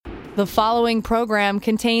The following program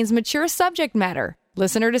contains mature subject matter.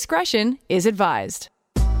 Listener discretion is advised.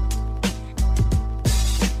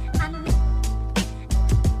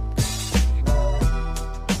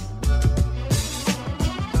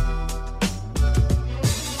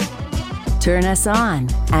 Turn us on,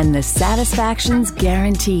 and the satisfaction's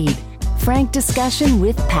guaranteed. Frank discussion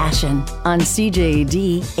with passion on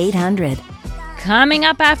CJAD 800. Coming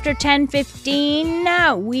up after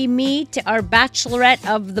 10:15, we meet our Bachelorette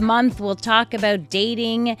of the Month. We'll talk about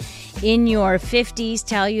dating in your 50s,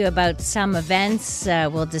 tell you about some events.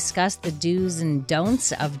 We'll discuss the do's and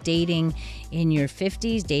don'ts of dating in your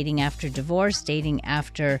 50s, dating after divorce, dating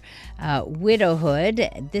after widowhood.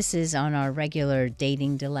 This is on our regular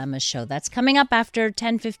Dating Dilemma show. That's coming up after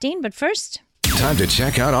 10:15, but first... Time to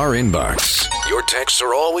check out our inbox. Your texts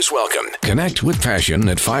are always welcome. Connect with Passion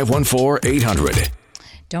at 514-800.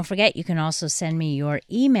 Don't forget, you can also send me your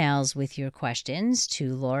emails with your questions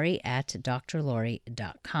to Lori at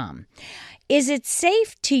drlori.com. Is it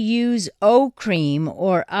safe to use O-Cream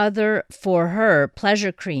or other, for her,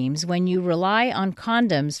 pleasure creams when you rely on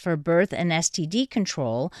condoms for birth and STD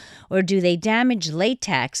control, or do they damage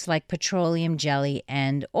latex like petroleum jelly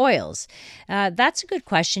and oils? That's a good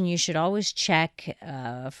question. You should always check,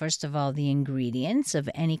 first of all, the ingredients of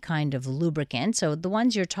any kind of lubricant. So the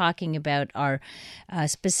ones you're talking about are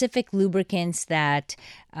specific lubricants that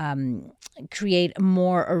create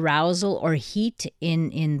more arousal or heat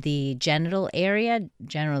in the genital area,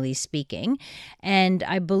 generally speaking. And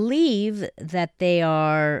I believe that they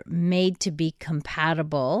are made to be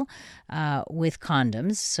compatible with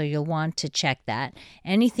condoms, so you'll want to check that.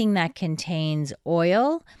 Anything that contains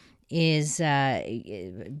oil is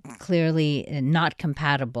clearly not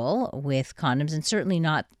compatible with condoms, and certainly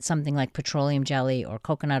not something like petroleum jelly or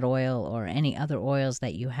coconut oil or any other oils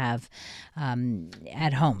that you have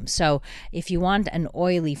at home. So if you want an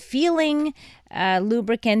oily feeling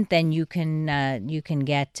lubricant, then you can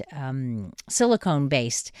get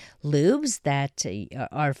silicone-based lubes that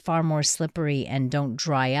are far more slippery and don't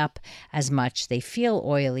dry up as much. They feel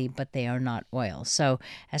oily, but they are not oil. So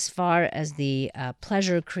as far as the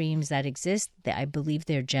pleasure creams that exist, I believe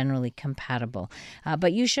they're generally compatible.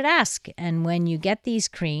 But you should ask. And when you get these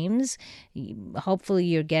creams, hopefully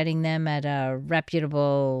you're getting them at a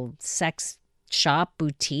reputable sex shop,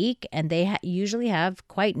 boutique, and they usually have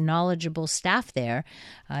quite knowledgeable staff there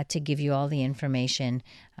to give you all the information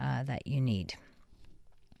that you need.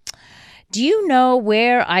 Do you know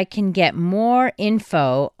where I can get more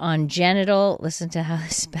info on genital, listen to how I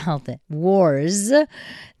spelled it, wars,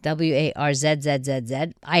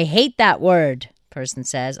 W-A-R-Z-Z-Z-Z. I hate that word, person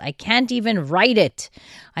says. I can't even write it.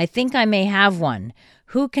 I think I may have one.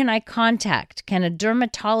 Who can I contact? Can a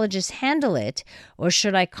dermatologist handle it, or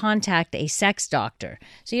should I contact a sex doctor?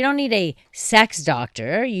 So you don't need a sex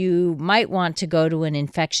doctor. You might want to go to an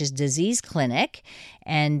infectious disease clinic,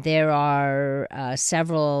 and there are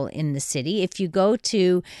several in the city. If you go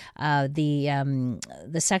to the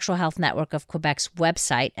Sexual Health Network of Quebec's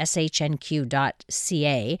website,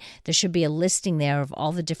 shnq.ca, there should be a listing there of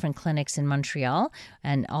all the different clinics in Montreal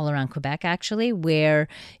and all around Quebec, actually, where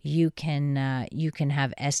you can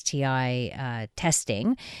have STI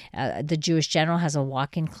testing. The Jewish General has a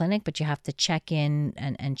walk-in clinic, but you have to check in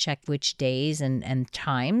and check which days and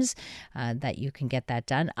times that you can get that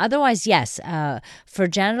done. Otherwise, yes, for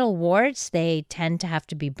genital warts, they tend to have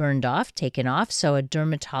to be burned off, taken off, so a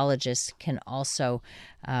dermatologist can also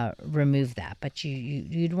remove that. But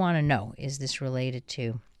you'd want to know, is this related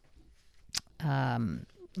to, an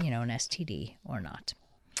STD or not?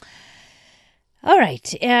 All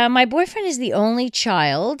right. My boyfriend is the only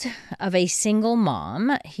child of a single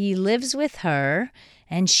mom. He lives with her,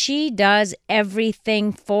 and she does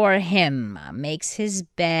everything for him. Makes his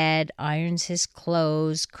bed, irons his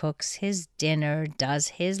clothes, cooks his dinner, does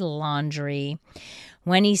his laundry.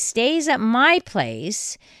 When he stays at my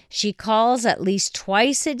place, she calls at least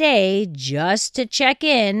twice a day just to check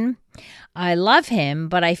in. I love him,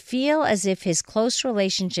 but I feel as if his close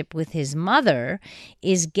relationship with his mother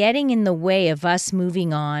is getting in the way of us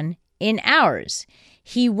moving on in ours.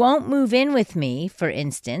 He won't move in with me, for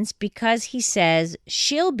instance, because he says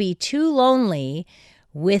she'll be too lonely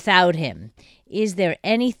without him. Is there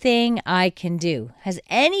anything I can do? Has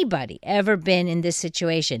anybody ever been in this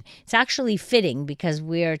situation? It's actually fitting because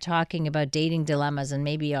we are talking about dating dilemmas, and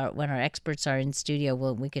maybe when our experts are in studio,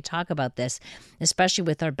 we could talk about this, especially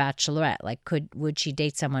with our bachelorette. Like, would she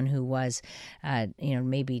date someone who was,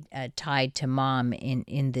 maybe tied to mom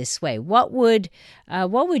in this way? What would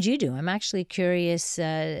you do? I'm actually curious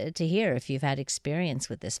to hear if you've had experience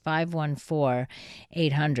with this.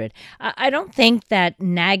 514-800. I don't think that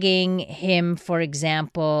nagging him for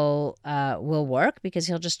example, will work because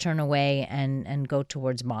he'll just turn away and go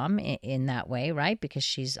towards mom in that way, right? Because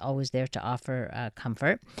she's always there to offer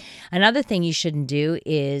comfort. Another thing you shouldn't do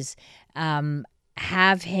is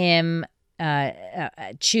have him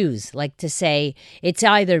choose, like to say, it's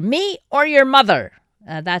either me or your mother.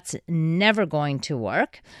 That's never going to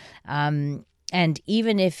work. And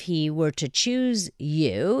even if he were to choose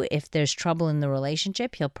you, if there's trouble in the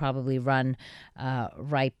relationship, he'll probably run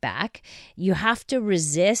right back. You have to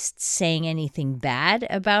resist saying anything bad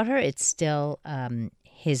about her. It's still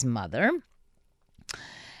his mother.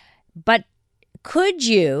 But could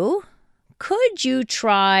you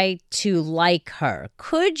try to like her?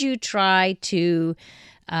 Could you try to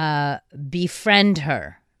befriend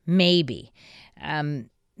her? Maybe.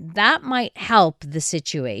 That might help the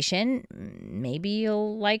situation. Maybe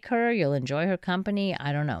you'll like her, you'll enjoy her company.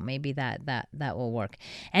 I don't know. Maybe that will work.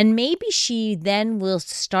 And maybe she then will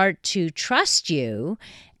start to trust you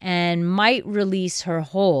and might release her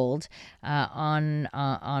hold on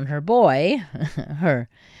her boy, her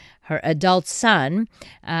adult son,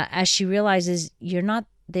 as she realizes you're not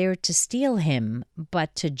there to steal him,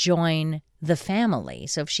 but to join the family.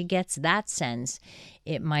 So if she gets that sense,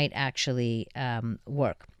 it might actually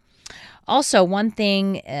work. Also, one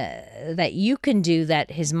thing that you can do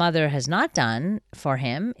that his mother has not done for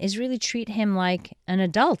him is really treat him like an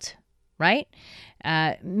adult, right?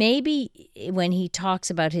 Maybe when he talks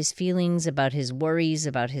about his feelings, about his worries,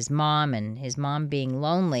 about his mom and his mom being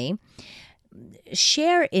lonely,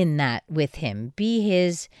 share in that with him. Be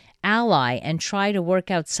his ally and try to work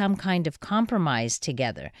out some kind of compromise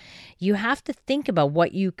together. You have to think about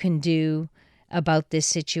what you can do about this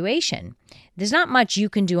situation. There's not much you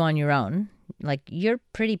can do on your own. Like, you're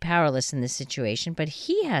pretty powerless in this situation, but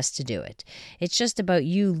he has to do it. It's just about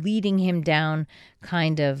you leading him down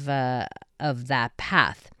kind of that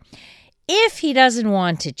path. If he doesn't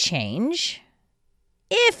want to change,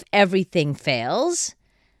 if everything fails,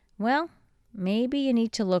 well, maybe you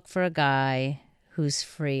need to look for a guy who's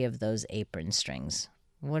free of those apron strings.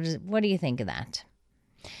 What do you think of that?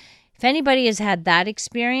 If anybody has had that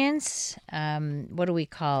experience, what do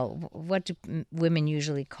women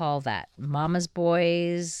usually call that? Mama's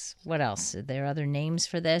boys? What else? Are there other names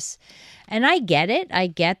for this? And I get it. I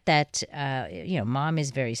get that, mom is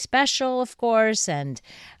very special, of course,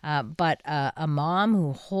 but a mom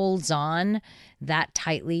who holds on that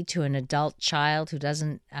tightly to an adult child, who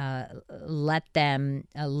doesn't let them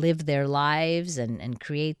live their lives and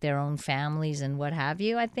create their own families and what have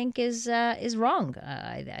you, I think is wrong.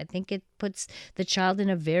 I think it puts the child in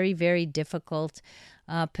a very, very difficult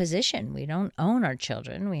position. We don't own our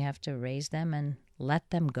children. We have to raise them and let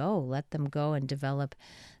them go and develop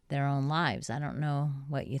their own lives. I don't know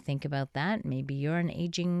what you think about that. Maybe you're an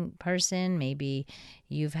aging person. Maybe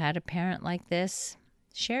you've had a parent like this.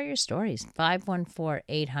 Share your stories.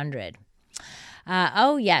 514-800.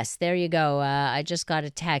 Oh, yes, there you go. I just got a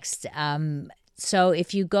text. So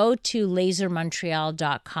if you go to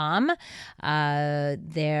lasermontreal.com,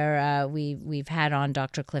 we've had on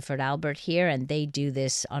Dr. Clifford Albert here, and they do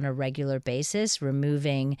this on a regular basis,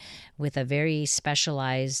 removing with a very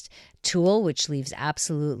specialized tool, which leaves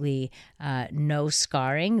absolutely no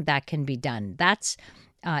scarring. That can be done.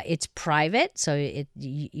 It's private, so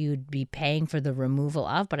you'd be paying for the removal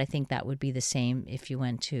of, but I think that would be the same if you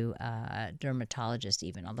went to a dermatologist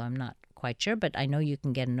even, although I'm not quite sure, but I know you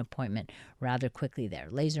can get an appointment rather quickly there,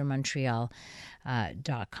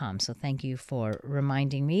 lasermontreal.com. So thank you for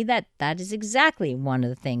reminding me that is exactly one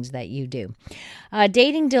of the things that you do.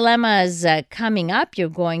 Dating Dilemmas coming up. You're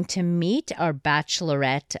going to meet our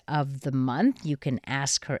Bachelorette of the Month. You can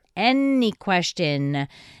ask her any question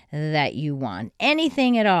that you want,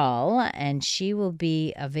 anything at all, and she will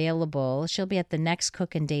be available. She'll be at the next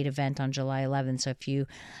Cook and Date event on July 11th, so if you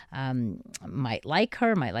might like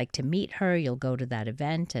her, might like to meet her, you'll go to that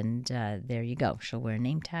event, and there you go. She'll wear a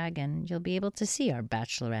name tag, and you'll be able to see our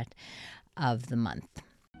Bachelorette of the Month.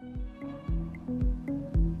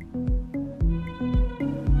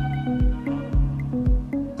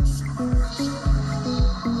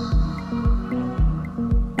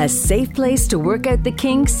 A safe place to work out the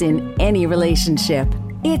kinks in any relationship.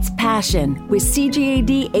 It's Passion with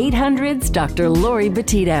CJAD 800's Dr. Lori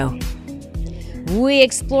Betito. We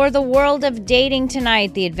explore the world of dating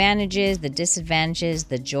tonight, the advantages, the disadvantages,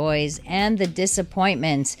 the joys, and the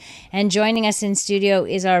disappointments. And joining us in studio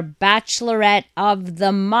is our Bachelorette of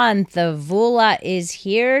the Month. Vula is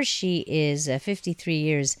here. She is 53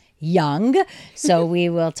 years young. So we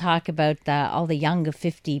will talk about all the young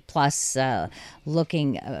 50 plus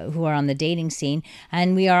looking who are on the dating scene.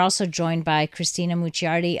 And we are also joined by Christina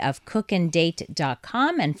Mucciardi of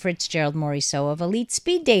cookanddate.com and Fitzgerald Morisot of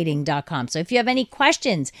elitespeeddating.com. So if you have any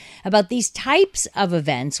questions about these types of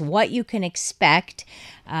events, what you can expect,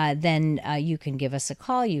 then you can give us a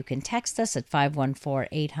call. You can text us at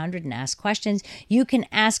 514-800 and ask questions. You can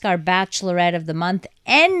ask our Bachelorette of the Month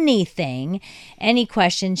anything, any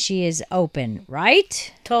question. She is open,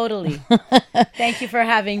 right? Totally. Thank you for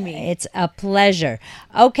having me. It's a pleasure.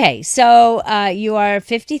 Okay, so you are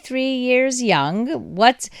 53 years young.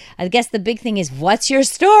 I guess the big thing is, what's your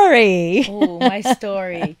story? Oh, my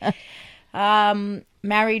story.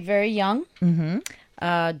 Married very young.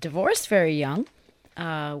 Divorced very young.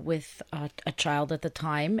 With a child at the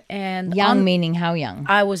time. And young meaning how young?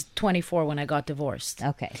 I was 24 when I got divorced.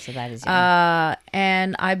 Okay, so that is young.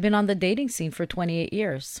 And I've been on the dating scene for 28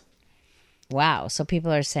 years. Wow. So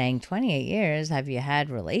people are saying 28 years. Have you had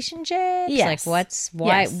relationships? Yes. Like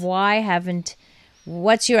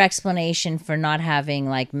what's your explanation for not having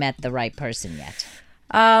met the right person yet?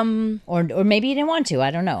 Or maybe you didn't want to.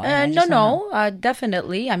 I don't know.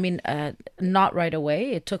 Definitely. I mean, not right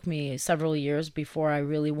away. It took me several years before I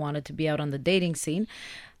really wanted to be out on the dating scene.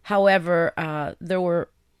 However, there were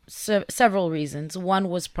several reasons. One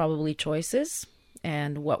was probably choices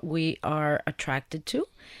and what we are attracted to.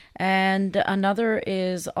 And another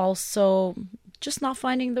is also just not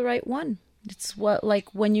finding the right one. It's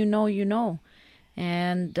when you know, you know.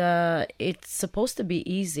 And it's supposed to be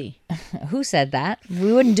easy. Who said that?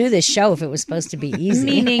 We wouldn't do this show if it was supposed to be easy.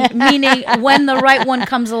 Meaning when the right one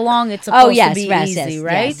comes along, it's supposed to be easy,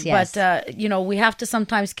 right? Yes. But, we have to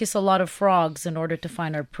sometimes kiss a lot of frogs in order to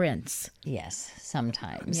find our prince. Yes,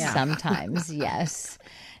 sometimes. Yeah. Sometimes, yes.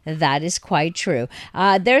 That is quite true.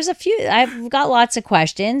 There's a few. I've got lots of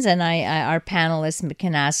questions, and our panelists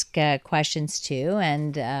can ask questions too,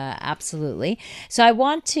 and absolutely. So I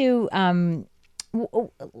want to...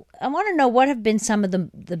 I want to know, what have been some of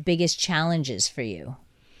the biggest challenges for you?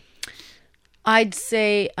 I'd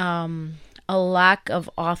say a lack of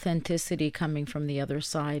authenticity coming from the other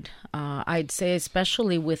side. I'd say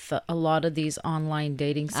especially with a lot of these online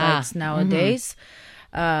dating sites nowadays,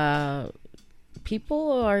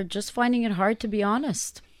 people are just finding it hard to be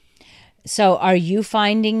honest. So are you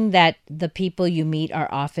finding that the people you meet are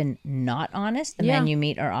often not honest? The men you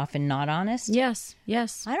meet are often not honest? Yes.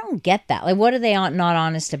 I don't get that. What are they not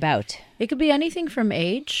honest about? It could be anything from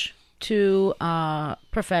age to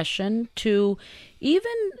profession to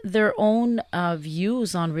even their own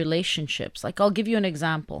views on relationships. I'll give you an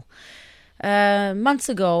example. Months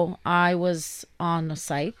ago, I was on a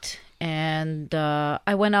site and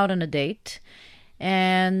I went out on a date.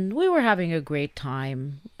 And we were having a great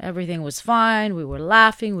time. Everything was fine. We were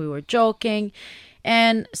laughing. We were joking.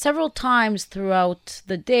 And several times throughout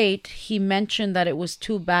the date, he mentioned that it was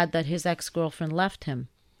too bad that his ex-girlfriend left him.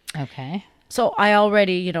 Okay. So I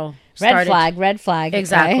already, started... Red flag.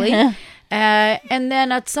 Exactly. Okay. And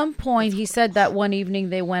then at some point, he said that one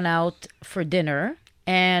evening they went out for dinner.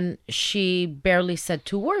 And she barely said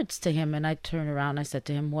 2 words to him. And I turned around. I said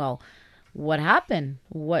to him, well... what happened?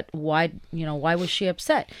 Why was she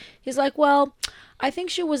upset? He's like, well, I think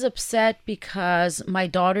she was upset because my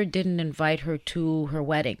daughter didn't invite her to her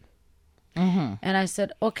wedding. Mm-hmm. And I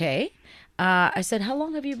said, okay. I said, how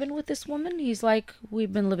long have you been with this woman? He's like,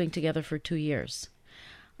 we've been living together for 2 years.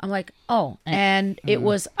 I'm like, oh, and it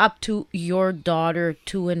was up to your daughter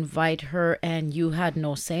to invite her and you had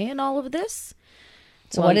no say in all of this?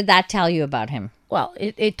 So what did that tell you about him? Well,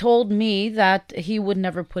 it told me that he would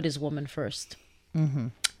never put his woman first. Mm-hmm.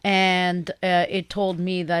 And it told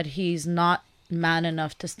me that he's not man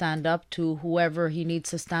enough to stand up to whoever he needs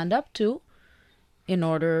to stand up to in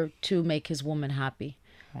order to make his woman happy.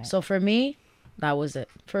 Right. So for me, that was it.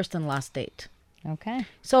 First and last date. Okay.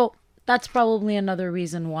 So that's probably another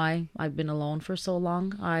reason why I've been alone for so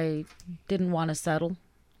long. I didn't want to settle.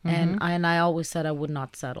 Mm-hmm. And I always said I would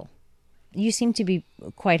not settle. You seem to be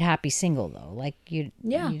quite happy single, though. You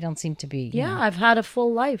don't seem to be... Yeah, I've had a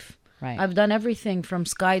full life. Right. I've done everything from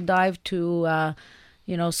skydive to,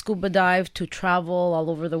 scuba dive to travel all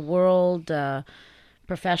over the world.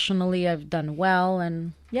 Professionally, I've done well,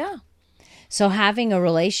 and yeah. So having a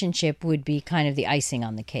relationship would be kind of the icing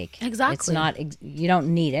on the cake. Exactly. It's not, you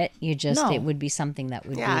don't need it. It would be something that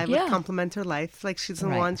would be. Yeah, it would complement her life. She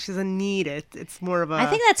doesn't need it. It's more of a... I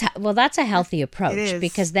think that's a healthy approach. It is.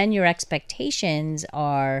 Because then your expectations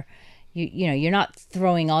are, you're not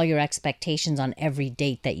throwing all your expectations on every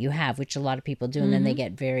date that you have, which a lot of people do. And then they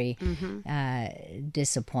get very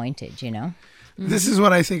disappointed, This is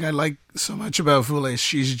what I think I like so much about Vula.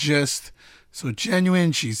 She's just so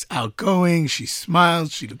genuine. She's outgoing. She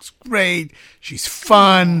smiles. She looks great. She's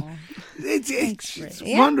fun. It's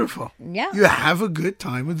wonderful. Yeah. You have a good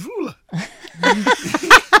time with Vula.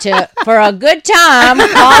 For a good time,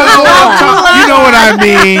 call Vula. You know what I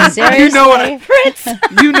mean. Seriously, You know what Fritz.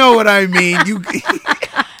 you know what I mean.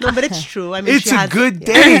 No, but it's true. I mean, It's she a has, good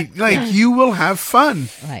date. Like, you will have fun.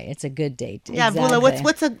 Right, it's a good date. Yeah, exactly. Bula,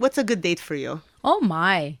 what's a good date for you? Oh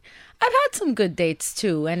my. I've had some good dates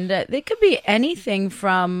too, and they could be anything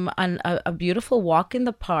from a beautiful walk in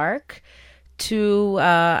the park to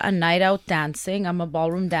a night out dancing. I'm a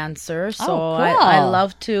ballroom dancer, so cool. I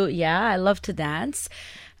love to dance.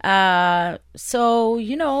 So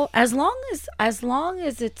as long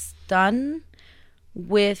as it's done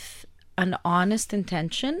with an honest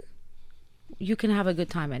intention, you can have a good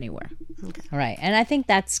time anywhere. Right. And I think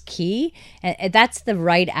that's key. And that's the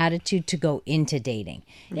right attitude to go into dating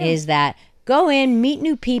is that go in, meet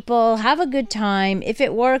new people, have a good time. If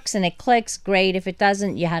it works and it clicks, great. If it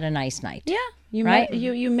doesn't, you had a nice night. Yeah. You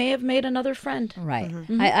may have made another friend. Right.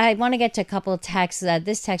 I want to get to a couple of texts.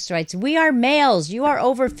 This text writes, we are males. You are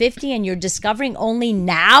over 50 and you're discovering only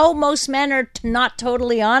now most men are not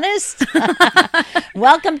totally honest.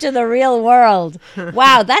 Welcome to the real world.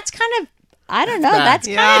 Wow. That's kind of, I don't know. That's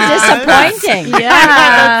kind of disappointing.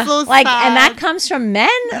 That's so Like, sad. and that comes from men.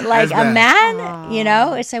 Like a man,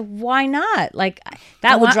 it's like, why not? Like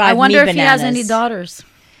that would drive me bananas. I wonder if he has any daughters.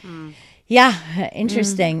 Yeah,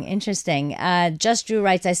 interesting. Just Drew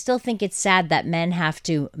writes, I still think it's sad that men have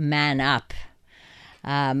to man up.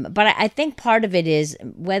 But I think part of it is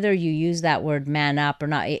whether you use that word man up or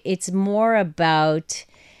not, it's more about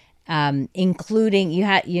including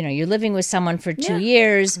you're living with someone for 2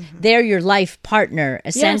 years. They're your life partner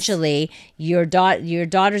essentially. Your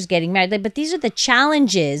daughter's getting married, but these are the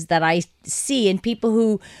challenges that I see in people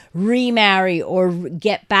who remarry or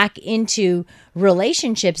get back into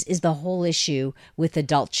relationships is the whole issue with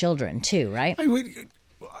adult children too, right?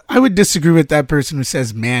 I would disagree with that person who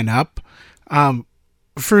says man up.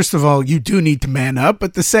 First of all, you do need to man up,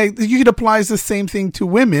 but you could apply the same thing to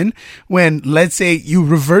women when, let's say, you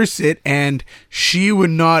reverse it and she would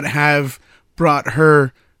not have brought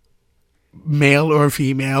her male or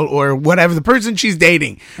female or whatever, the person she's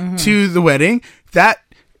dating to the wedding. That,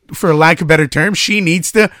 for lack of a better term, she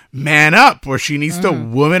needs to man up or she needs to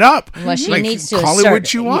woman up. Well, she needs to call it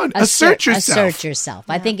what you want. Assert yourself. Assert yourself.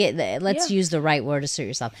 I think let's use the right word, assert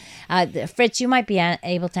yourself. Fritz, you might be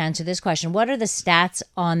able to answer this question. What are the stats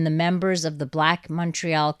on the members of the Black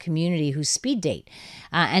Montreal community who speed date?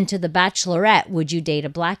 And to the Bachelorette, would you date a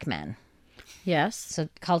black man? Yes. So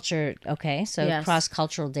culture, okay. So Yes.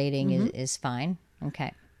 cross-cultural dating is fine.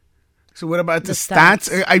 Okay. So what about the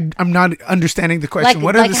stats? I'm not understanding the question.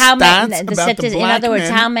 What are the how stats many, about the black in other words,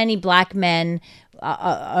 men? how many black men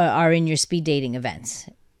are in your speed dating events?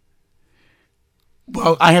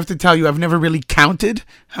 Well, I have to tell you, I've never really counted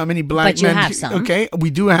how many black But you men. have some. Okay, we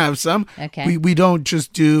do have some. Okay. We don't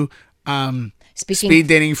just do speed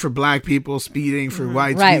dating for black people, speed dating for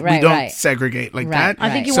whites. Right, we don't right. segregate like Right, that. I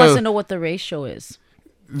think he So wants to know what the ratio is.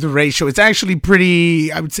 the ratio. It's actually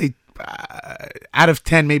pretty. I would say out of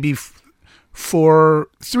 10, maybe 3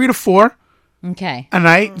 to 4 Okay. a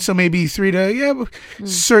night. So maybe 3 to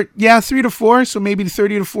 3 to 4. So maybe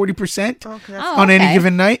 30 to 40% on any okay.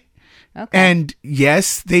 given night. Okay. And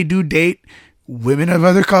yes, they do date women of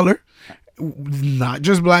other color, not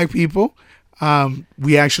just black people.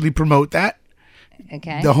 We actually promote that.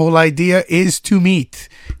 Okay. The whole idea is to meet.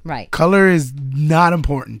 Right. Color is not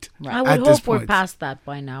important. I at would this hope we're point. past that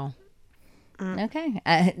by now. Okay.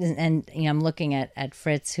 And I'm looking at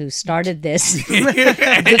Fritz, who started this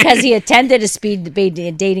because he attended a speed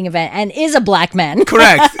dating event and is a black man.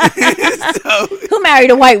 Correct. Who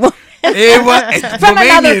married a white woman. It was From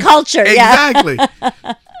another Romanian. culture, yeah. Exactly.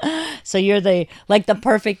 So you're the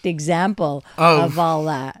perfect example of all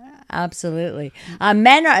that. Absolutely.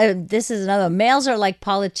 Men are, this is another, males are like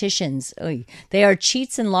politicians. Oy. They are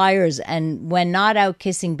cheats and liars. And when not out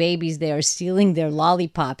kissing babies, they are stealing their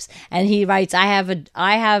lollipops. And he writes, I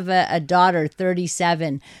have a daughter,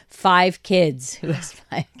 37, 5 kids, who has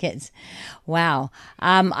 5 kids. Wow.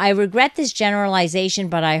 I regret this generalization,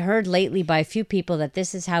 but I heard lately by a few people that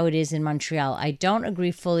this is how it is in Montreal. I don't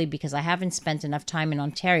agree fully because I haven't spent enough time in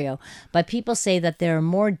Ontario, but people say that there are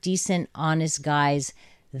more decent, honest guys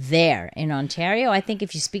there in Ontario. I think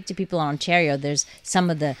if you speak to people in Ontario, there's some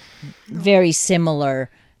of the very similar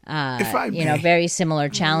If I may. very similar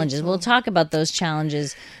challenges. We'll talk about those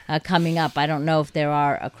challenges coming up. I don't know if there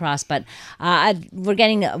are across, but we're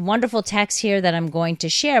getting a wonderful text here that I'm going to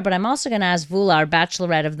share, but I'm also going to ask Vula, our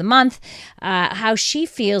Bachelorette of the Month, how she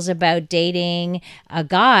feels about dating a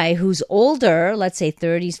guy who's older, let's say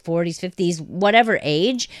 30s, 40s, 50s, whatever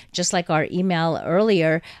age, just like our email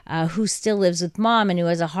earlier, who still lives with mom and who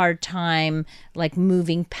has a hard time like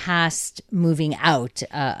moving out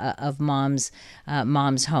of mom's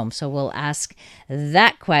home. So we'll ask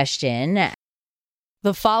that question.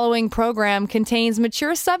 The following program contains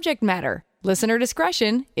mature subject matter. Listener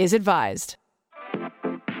discretion is advised.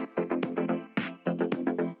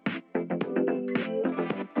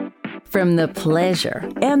 From the pleasure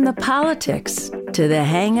and the politics to the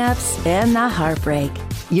hang-ups and the heartbreak,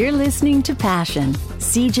 you're listening to Passion,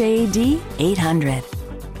 CJAD 800.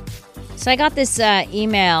 So I got this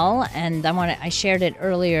email, and I shared it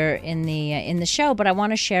earlier in the show, but I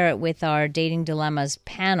want to share it with our Dating Dilemmas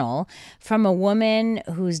panel from a woman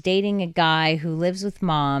who's dating a guy who lives with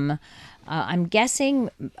mom. I'm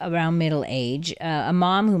guessing around middle age, a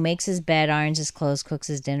mom who makes his bed, irons his clothes, cooks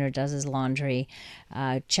his dinner, does his laundry,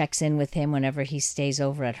 checks in with him whenever he stays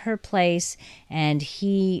over at her place, and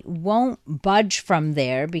he won't budge from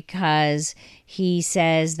there because he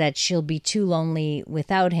says that she'll be too lonely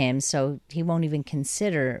without him, so he won't even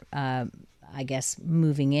consider,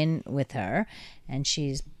 moving in with her, and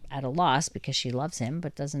she's at a loss because she loves him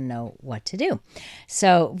but doesn't know what to do.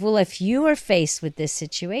 So, well, if you are faced with this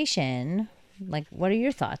situation, like, what are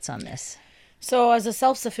your thoughts on this? So as a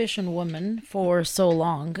self-sufficient woman for so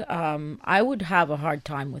long, I would have a hard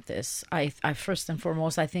time with this. I first and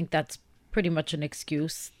foremost, I think that's pretty much an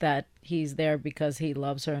excuse that he's there because he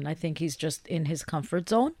loves her. And I think he's just in his comfort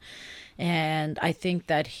zone. And I think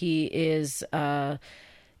that he is,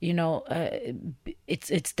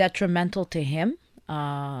 it's detrimental to him.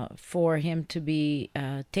 For him to be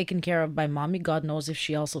taken care of by mommy. God knows if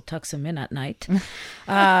she also tucks him in at night.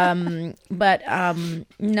 But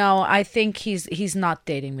no, I think he's not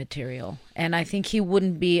dating material. And I think he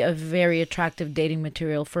wouldn't be a very attractive dating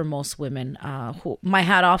material for most women. My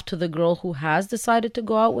hat off to the girl who has decided to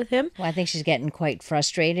go out with him. Well, I think she's getting quite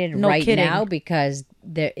frustrated kidding. now because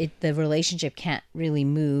the relationship can't really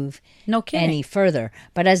move No kidding. any further.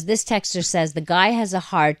 But as this texter says, the guy has a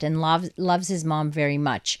heart and loves his mom very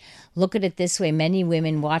much. Look at it this way. Many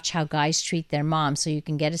women watch how guys treat their mom so you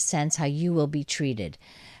can get a sense how you will be treated.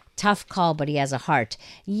 Tough call, but he has a heart.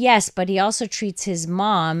 Yes, but he also treats his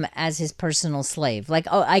mom as his personal slave. Like,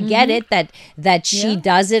 oh, I get it that she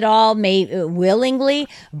does it all willingly,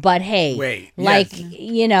 but hey,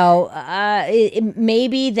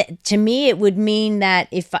 maybe to me it would mean that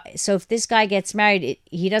if this guy gets married,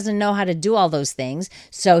 he doesn't know how to do all those things,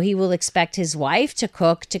 so he will expect his wife to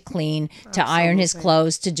cook, to clean, to iron his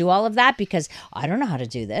clothes, to do all of that because I don't know how to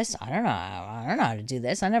do this. I don't know how to do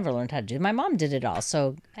this. I never learned how to do it. My mom did it all,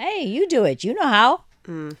 so. Hey, you do it. You know how.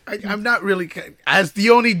 I'm not really, as the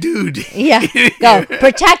only dude. Yeah, go.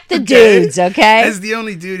 Protect the dudes, okay? As the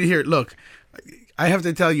only dude here. Look, I have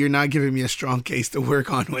to tell you, you're not giving me a strong case to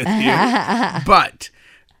work on with here. But,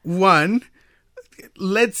 one,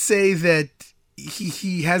 let's say that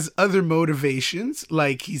he has other motivations,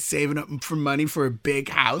 like he's saving up for money for a big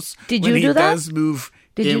house. Did you do that? When he does move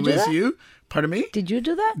in with you. Pardon me? Did you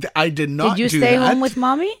do that? I did not do that. Did you stay home with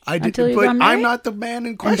mommy? I did, until you but got married? I'm not the man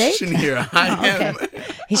in question here. I am.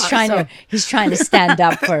 He's trying to stand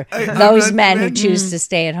up for those men who choose to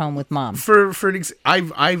stay at home with mom.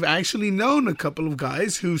 I've actually known a couple of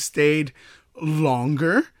guys who stayed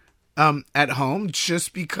longer at home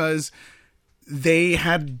just because they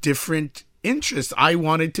had different interests. I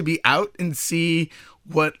wanted to be out and see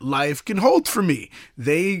what life can hold for me.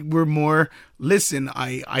 They were more, listen,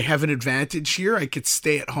 I have an advantage here. I could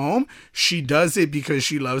stay at home. She does it because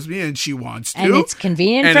she loves me and she wants to. And it's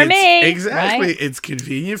convenient for me. Exactly. Right? It's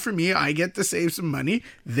convenient for me. I get to save some money.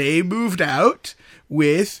 They moved out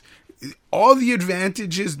with all the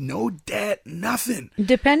advantages, no debt, nothing.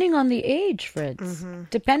 Depending on the age, Fritz. Mm-hmm.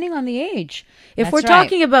 Depending on the age. If we're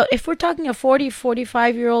talking a 40,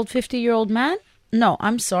 45-year-old, 50-year-old man, no,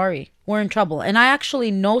 I'm sorry. We're in trouble. And I actually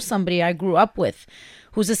know somebody I grew up with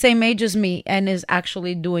who's the same age as me and is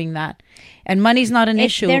actually doing that. And money's not an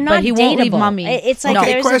issue, but he won't leave mommy. It's like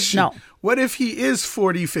okay, question. What if he is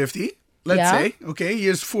 40, 50? Let's say, okay, he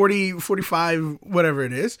is 40, 45, whatever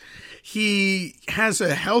it is. He has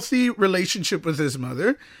a healthy relationship with his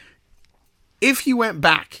mother. If he went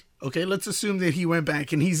back, okay, let's assume that he went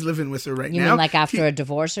back and he's living with her right now. You mean like after a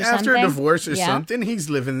divorce or something? After a divorce or something, he's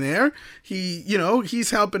living there.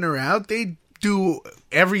 He's helping her out. They do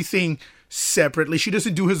everything separately. She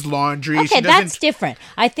doesn't do his laundry. Okay, she that's different.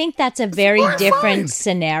 I think that's a very different fine.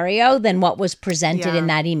 scenario than what was presented in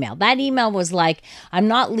Yeah. that email. That email was like, I'm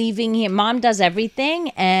not leaving here. Mom does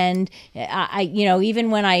everything. And I even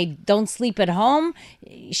when I don't sleep at home,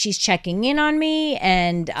 she's checking in on me,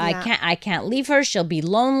 and I can't leave her. She'll be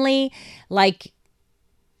lonely. Like,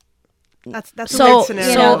 That's a So, weird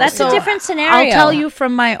scenario. that's a different scenario. I'll tell you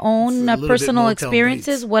from my own little bit personal Motel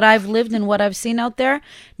experiences, Bates. what I've lived and what I've seen out there.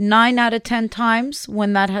 9 out of 10 times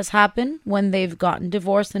when that has happened, when they've gotten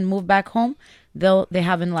divorced and moved back home, they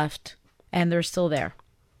haven't left, and they're still there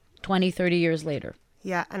 20, 30 years later.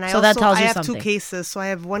 Yeah, and I So also that tells I you have something. two cases. So I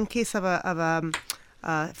have one case of a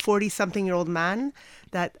 40-something-year-old man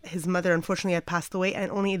that his mother unfortunately had passed away,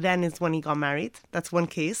 and only then is when he got married. That's one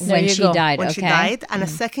case. when you she go. died. When Okay. she died. And a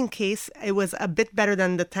second case, it was a bit better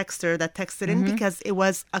than the texter that texted in because it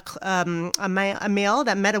was a male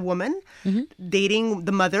that met a woman dating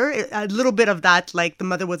the mother. A little bit of that, like the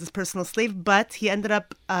mother was his personal slave, but he ended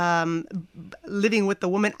up living with the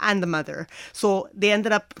woman and the mother. So they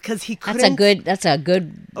ended up, because he couldn't... That's a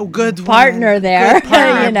good good partner woman. there. Good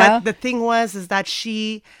partner. You know? But the thing is that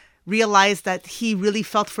she realized that he really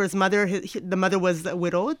felt for his mother. The mother was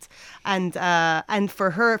widowed, and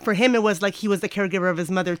for him it was like he was the caregiver of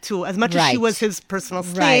his mother too. As much as she Right. was his personal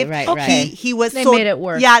slave, right. he was. They so, made it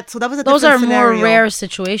work. Yeah, so that was a Those are different more scenario. rare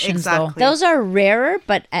situations, Exactly. though. Those are rarer,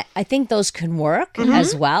 but I think those can work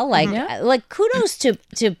as well. Like kudos to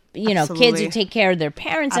kids who Absolutely. take care of their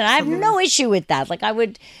parents, and I have no issue with that. Like I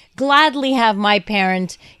would gladly have my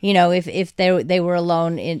parent, if they were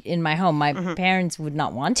alone in my home. My parents would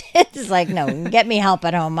not want it. It's like, no, get me help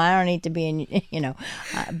at home. I don't need to be in,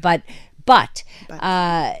 but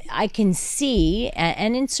I can see,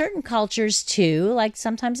 and in certain cultures too, like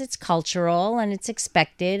sometimes it's cultural and it's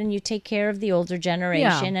expected, and you take care of the older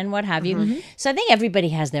generation and what have you. So I think everybody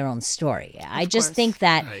has their own story. I just think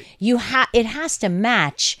that it has to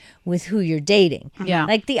match with who you're dating. Yeah.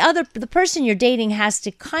 Like the person you're dating has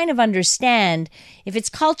to kind of understand, if it's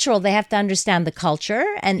cultural, they have to understand the culture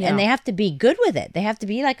and they have to be good with it. They have to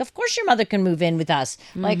be like, of course your mother can move in with us.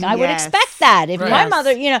 Like I would Yes. expect that if my Yes.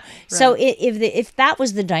 mother, so if that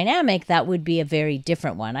was the dynamic, that would be a very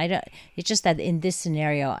different one. It's just that in this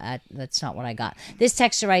scenario, that's not what I got. This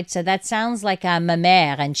texter writes, so that sounds like a ma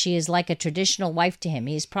mère, and she is like a traditional wife to him.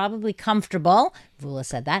 He's probably comfortable, Vula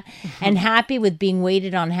said that, and happy with being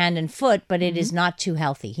waited on hand and foot, but it is not too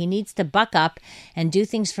healthy. He needs to buck up and do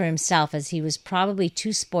things for himself, as he was probably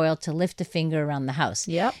too spoiled to lift a finger around the house.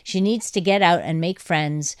 Yep. She needs to get out and make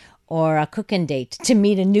friends, or a cooking date to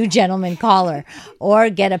meet a new gentleman caller, or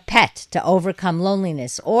get a pet to overcome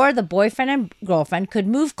loneliness, or the boyfriend and girlfriend could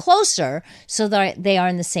move closer so that they are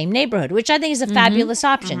in the same neighborhood, which I think is a fabulous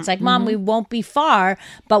option. It's like, Mom, we won't be far,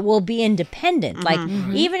 but we'll be independent. Like,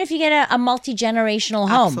 even if you get a multi-generational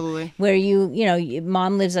home Absolutely. where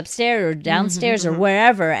Mom lives upstairs or downstairs or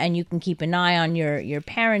wherever, and you can keep an eye on your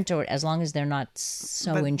parent, or as long as they're not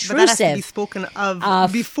so intrusive. But that has to be spoken of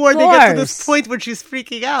Of before they get to this course. point where she's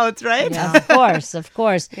freaking out, right? Yeah, of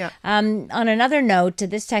course. Yeah. On another note,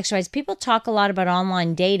 this text writes, people talk a lot about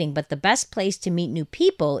online dating, but the best place to meet new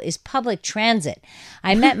people is public transit.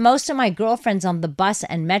 I met most of my girlfriends on the bus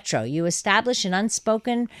and metro. You establish an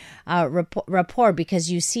unspoken rapport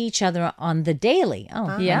because you see each other on the daily.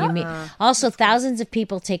 Oh, Yeah. You meet. Also, thousands of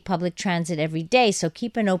people take public transit every day, so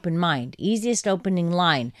keep an open mind. Easiest opening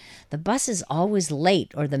line: the bus is always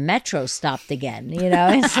late, or the metro stopped again.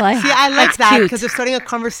 It's like, See, I like that cute. because they're starting a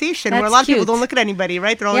conversation where a That's lot of people cute. don't look at anybody,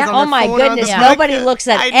 right? They're always on oh their my phone or on goodness, the nobody phone. looks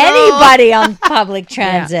at I know. anybody on public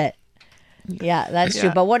transit. Yeah, that's true.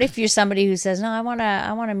 Yeah. But what if you're somebody who says, "No, I want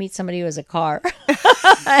to meet somebody who has a car"?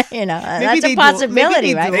 That's they a do. possibility,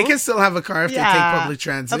 Maybe they right? do. They can still have a car if they Yeah. take public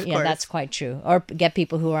transit. Of Yeah, course. that's quite true. Or get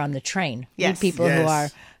people who are on the train. Yes. Meet people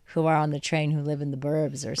Yes. who are on the train who live in the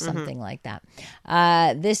burbs or something like that.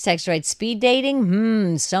 This text writes, speed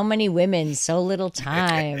dating? So many women, so little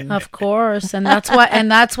time. Of course, and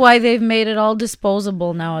that's why they've made it all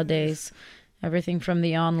disposable nowadays. Everything from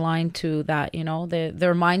the online to that,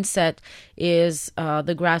 their mindset is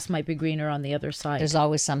the grass might be greener on the other side. There's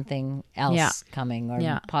always something else Yeah. coming or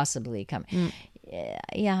Yeah. possibly coming.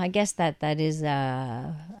 Yeah, I guess that is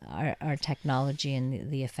our technology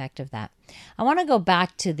and the effect of that. I want to go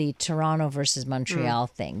back to the Toronto versus Montreal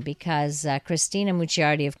thing because Christina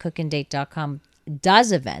Mucciardi of cookandDate.com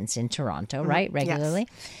does events in Toronto, right, regularly.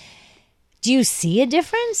 Do you see a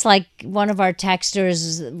difference? Like one of our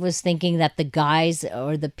texters was thinking that the guys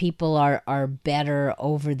or the people are better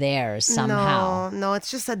over there somehow. No, it's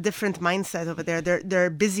just a different mindset over there. They're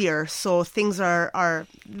busier, so things are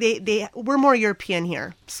we're more European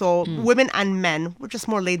here. So women and men, we're just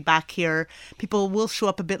more laid back here. People will show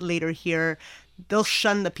up a bit later here. They'll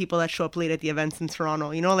shun the people that show up late at the events in Toronto.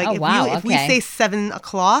 You know, like if we say 7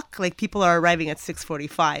 o'clock, like people are arriving at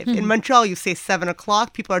 6:45. In Montreal, you say 7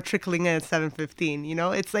 o'clock, people are trickling in at 7:15. You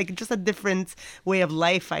know, it's like just a just way of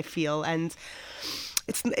life, I feel, and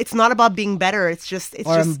it's not about being better. It's just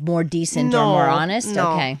more decent or more honest.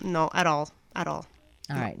 No, at all.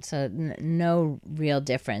 All right, so no real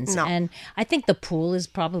difference. No. And I think the pool is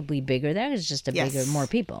probably bigger there. It's just more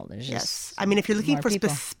people. There's just I mean, if you're looking for people.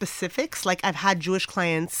 specifics, like I've had Jewish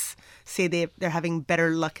clients say they're having better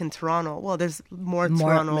luck in Toronto. Well, there's more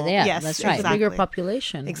Toronto. Yeah, yes, that's right. Exactly. Bigger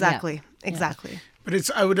population. Exactly.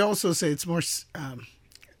 But I would also say it's more a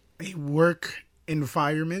work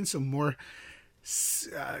environment, so more.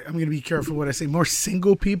 I'm going to be careful what I say. More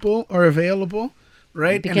single people are available.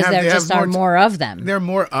 Right, because there are more of them. There are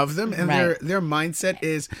more of them, and their mindset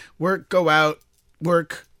is work, go out,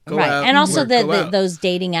 work, go out. And also work, those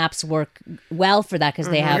dating apps work well for that because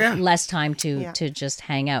they have less time to just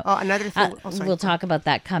hang out. Oh, another thing. We'll talk about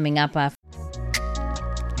that coming up. A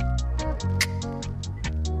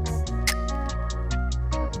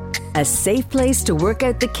safe place to work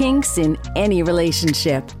out the kinks in any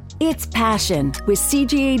relationship. It's Passion with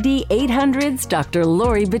CJAD 800's Dr.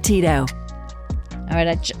 Lori Betito. All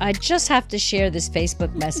right, I just have to share this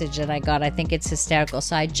Facebook message that I got. I think it's hysterical.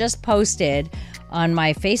 So I just posted on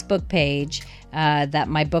my Facebook page that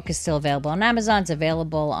my book is still available on Amazon. It's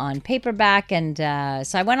available on paperback. And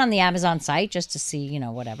so I went on the Amazon site just to see,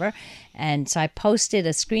 whatever. And so I posted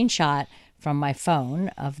a screenshot from my phone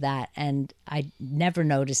of that. And I never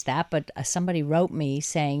noticed that. But somebody wrote me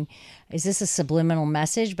saying, is this a subliminal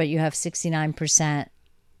message? But you have 69%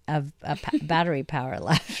 of battery power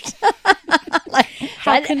left.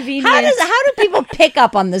 How convenient. How do people pick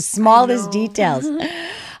up on the smallest details?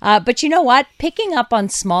 But you know what? Picking up on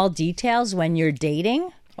small details when you're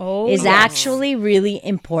dating is actually really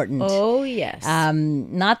important. Oh, yes.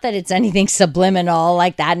 Not that it's anything subliminal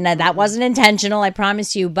like that. And that wasn't intentional, I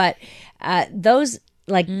promise you. But those...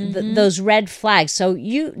 those red flags. So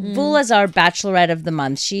Vula's our bachelorette of the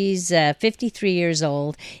month. She's 53 years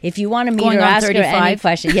old. If you want to meet her, ask 35. Her any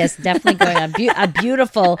question. Yes, definitely going on. A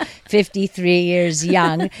beautiful 53 years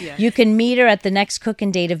young. Yes. You can meet her at the next Cook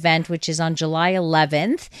and Date event, which is on July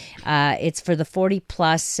 11th. It's for the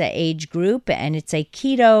 40-plus age group, and it's a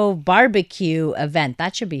keto barbecue event.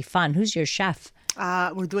 That should be fun. Who's your chef?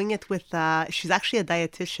 We're doing it with, she's actually a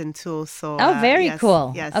dietitian too. So very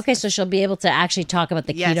cool. Yes. Okay, so she'll be able to actually talk about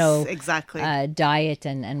the keto exactly. Diet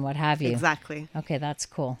and what have you. Exactly. Okay, that's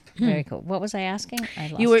cool. Very cool. What was I asking? I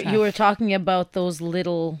lost you were talking about those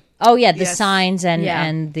little... Oh yeah, the signs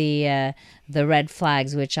and the red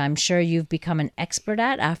flags, which I'm sure you've become an expert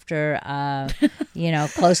at after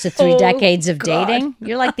close to 3 decades of dating.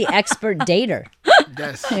 You're like the expert dater.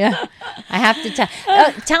 Yes. Yeah, I have to tell.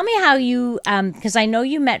 Tell me how you, because I know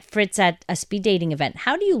you met Fritz at a speed dating event.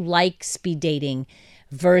 How do you like speed dating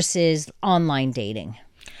versus online dating?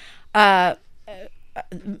 A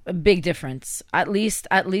big difference. At least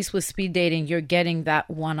with speed dating, you're getting that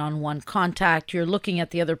one-on-one contact. You're looking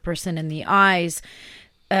at the other person in the eyes.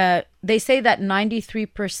 They say that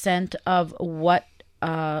 93% of what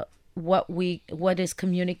is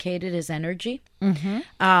communicated is energy.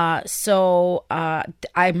 Mm-hmm. So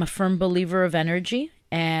I'm a firm believer of energy,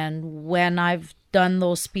 and when I've done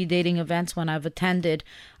those speed dating events, when I've attended,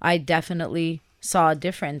 I definitely saw a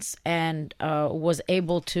difference and was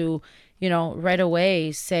able to right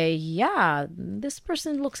away say, yeah, this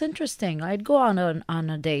person looks interesting. I'd go on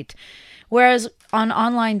a date. Whereas on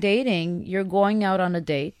online dating, you're going out on a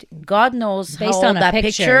date. God knows how old that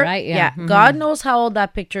picture, right? Yeah. Mm-hmm. God knows how old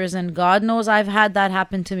that picture is, and God knows I've had that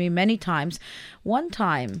happen to me many times. One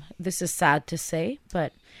time, this is sad to say,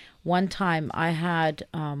 but one time I had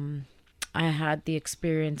the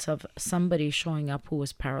experience of somebody showing up who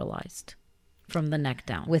was paralyzed from the neck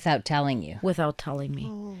down. Without telling you. Without telling me.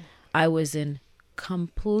 Oh. I was in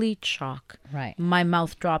complete shock. Right. My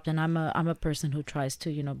mouth dropped, and I'm a person who tries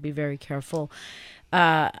to, be very careful.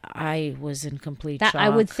 I was in complete shock. I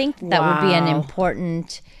would think that would be an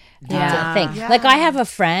important thing. Yeah. Like I have a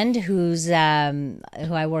friend who's who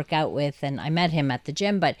I work out with, and I met him at the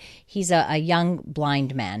gym, but he's a young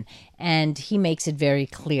blind man, and he makes it very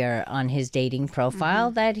clear on his dating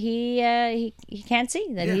profile that he can't see,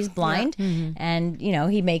 that he's blind, and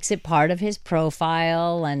he makes it part of his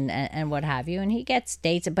profile and what have you, and he gets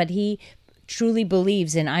dates, but he truly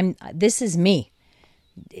believes in this is me.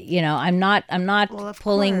 You know, I'm not Well, of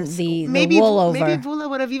pulling course. the maybe wool over. Maybe Vula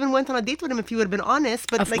would have even went on a date with him if he would have been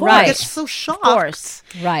honest. But Of like, course. he gets so shocked. Of course.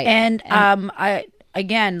 Right. And I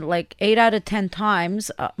again, like 8 out of 10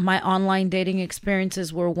 times, my online dating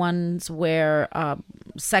experiences were ones where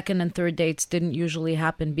second and third dates didn't usually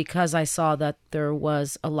happen because I saw that there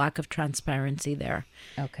was a lack of transparency there.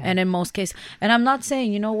 Okay. And in most cases, and I'm not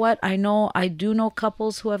saying, you know what, I do know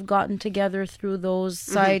couples who have gotten together through those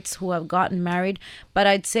sites, who have gotten married, but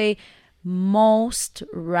I'd say most,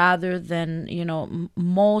 rather than,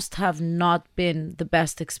 most have not been the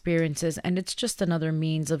best experiences, and it's just another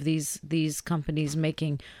means of these companies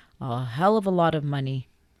making a hell of a lot of money.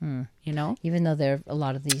 Even though a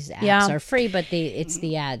lot of these apps Yeah. are free, but it's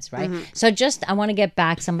the ads, right? So I want to get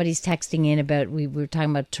back. Somebody's texting in about, we were talking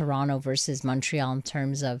about Toronto versus Montreal in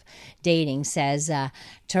terms of dating. Says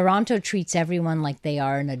Toronto treats everyone like they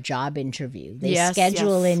are in a job interview. They Yes.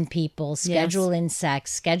 schedule Yes. in people, schedule in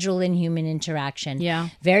sex, schedule in human interaction. Yeah.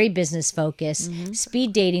 Very business focused.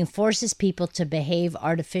 Speed dating forces people to behave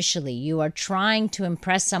artificially. You are trying to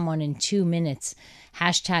impress someone in 2 minutes.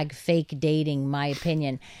 Hashtag fake dating, my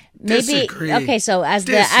opinion. Maybe Disagree. okay. So as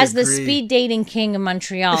the Disagree. speed dating king of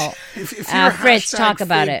Montreal, If you're Fritz, hashtag talk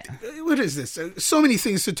about fake- it. What is this? So many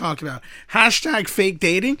things to talk about. Hashtag fake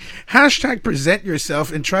dating. Hashtag present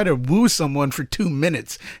yourself and try to woo someone for 2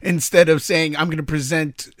 minutes instead of saying, I'm going to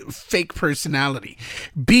present fake personality.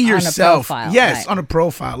 Be yourself. profile, Yes, right. on a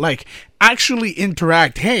profile. Like, actually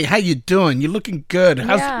interact. Hey, how you doing? You're looking good.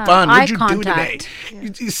 How's Yeah, fun? eye What'd you do contact. today? You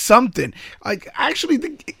do something. Like, actually,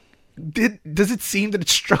 does it seem that it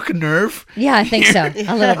struck a nerve? Yeah, I think so,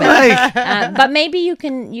 a little bit. Like, But maybe you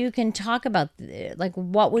can talk about like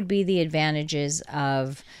what would be the advantages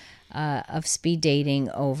of speed dating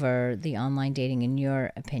over the online dating in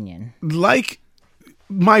your opinion? like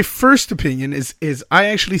my first opinion is I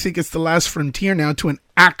actually think it's the last frontier now to an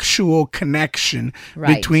actual connection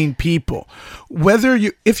Right. between people.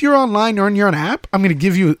 If you're online or you're on an app, I'm going to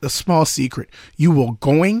give you a small secret. You will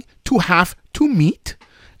going to have to meet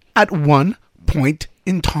at one point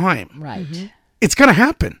in time. Right. It's going to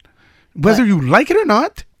happen. Whether you like it or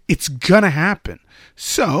not, it's going to happen.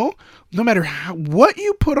 So, no matter what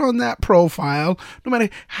you put on that profile, no matter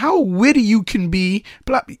how witty you can be,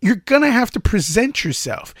 you're going to have to present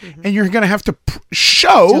yourself. And you're going to have to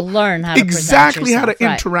show To learn how to present exactly how to yourself,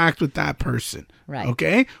 right. interact with that person. Right.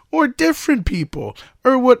 Okay? Or different people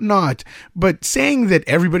or whatnot. But saying that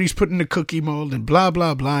everybody's put in a cookie mold and blah,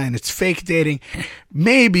 blah, blah, and it's fake dating,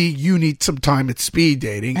 maybe you need some time at speed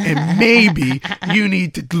dating, and maybe you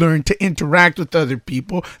need to learn to interact with other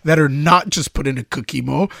people that are not just put in a cookie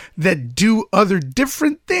mold, that do other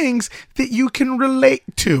different things that you can relate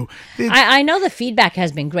to. I know the feedback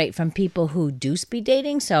has been great from people who do speed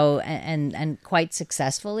dating, so and quite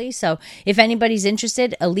successfully. So if anybody's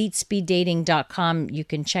interested, elitespeeddating.com, you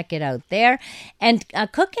can check it out there. And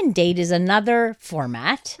Cook and Date is another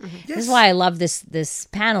format. This is why I love this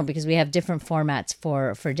panel, because we have different formats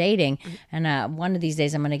for dating. And one of these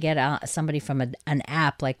days I'm going to get somebody from an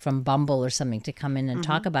app like from Bumble or something to come in and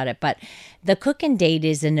talk about it. But the Cook and Date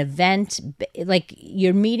is an event, like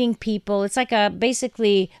you're meeting people. It's like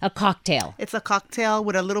basically a cocktail. It's a cocktail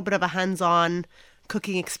with a little bit of a hands-on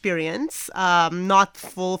cooking experience, not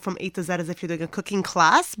full from A to Z as if you're doing a cooking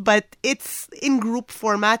class, but it's in group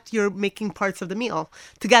format. You're making parts of the meal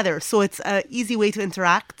together. So it's an easy way to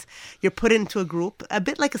interact. You're put into a group, a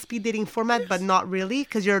bit like a speed dating format, but not really,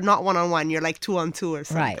 because you're not one-on-one. You're like 2-on-2 or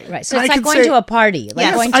something. Right. So I it's like can going say- to a party. Like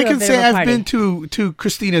Yes, going to I a can bit say of a I've party. been to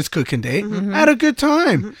Christina's cooking date. I had a good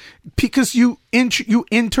time because you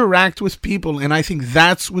interact with people, and I think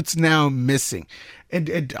that's what's now missing.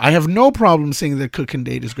 And I have no problem saying that Cook and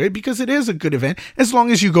Date is great because it is a good event as long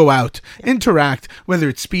as you go out, interact, whether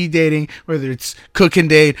it's speed dating, whether it's Cook and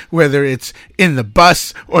Date, whether it's in the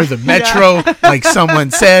bus or the metro, like someone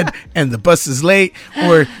said, and the bus is late,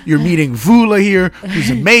 or you're meeting Vula here, who's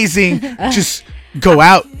amazing. Just go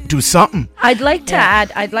out, do something. I'd like to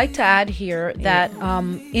add here that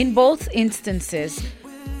in both instances,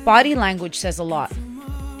 body language says a lot.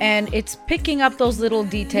 And it's picking up those little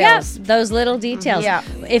details. Yes, those little details. Yeah.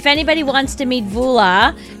 If anybody wants to meet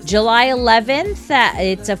Vula, July 11th,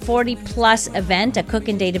 it's a 40-plus event, a Cook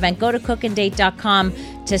and Date event. Go to cookanddate.com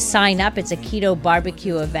to sign up. It's a keto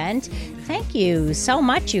barbecue event. Thank you so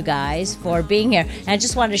much, you guys, for being here. And I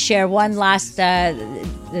just wanted to share one last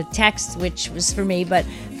the text, which was for me, but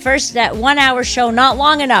First, that 1 hour show, not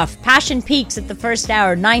long enough. Passion peaks at the first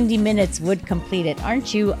hour. 90 minutes would complete it.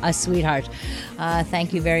 Aren't you a sweetheart?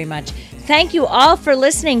 Thank you very much. Thank you all for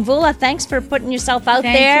listening. Vula, thanks for putting yourself out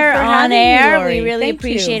there on air. We really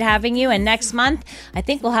appreciate having you. And next month, I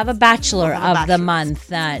think we'll have a Bachelor of the Month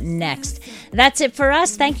next. That's it for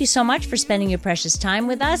us. Thank you so much for spending your precious time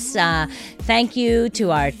with us. Thank you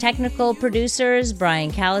to our technical producers,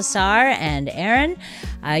 Brian Calasar and Aaron.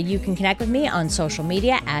 You can connect with me on social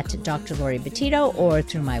media at Dr. Lori Betito or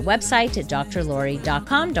through my website at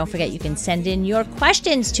drlori.com. Don't forget you can send in your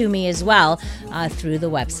questions to me as well through the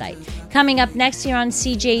website. Coming up next here on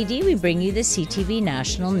CJD, we bring you the CTV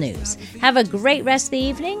National News. Have a great rest of the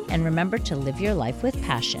evening, and remember to live your life with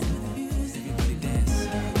passion.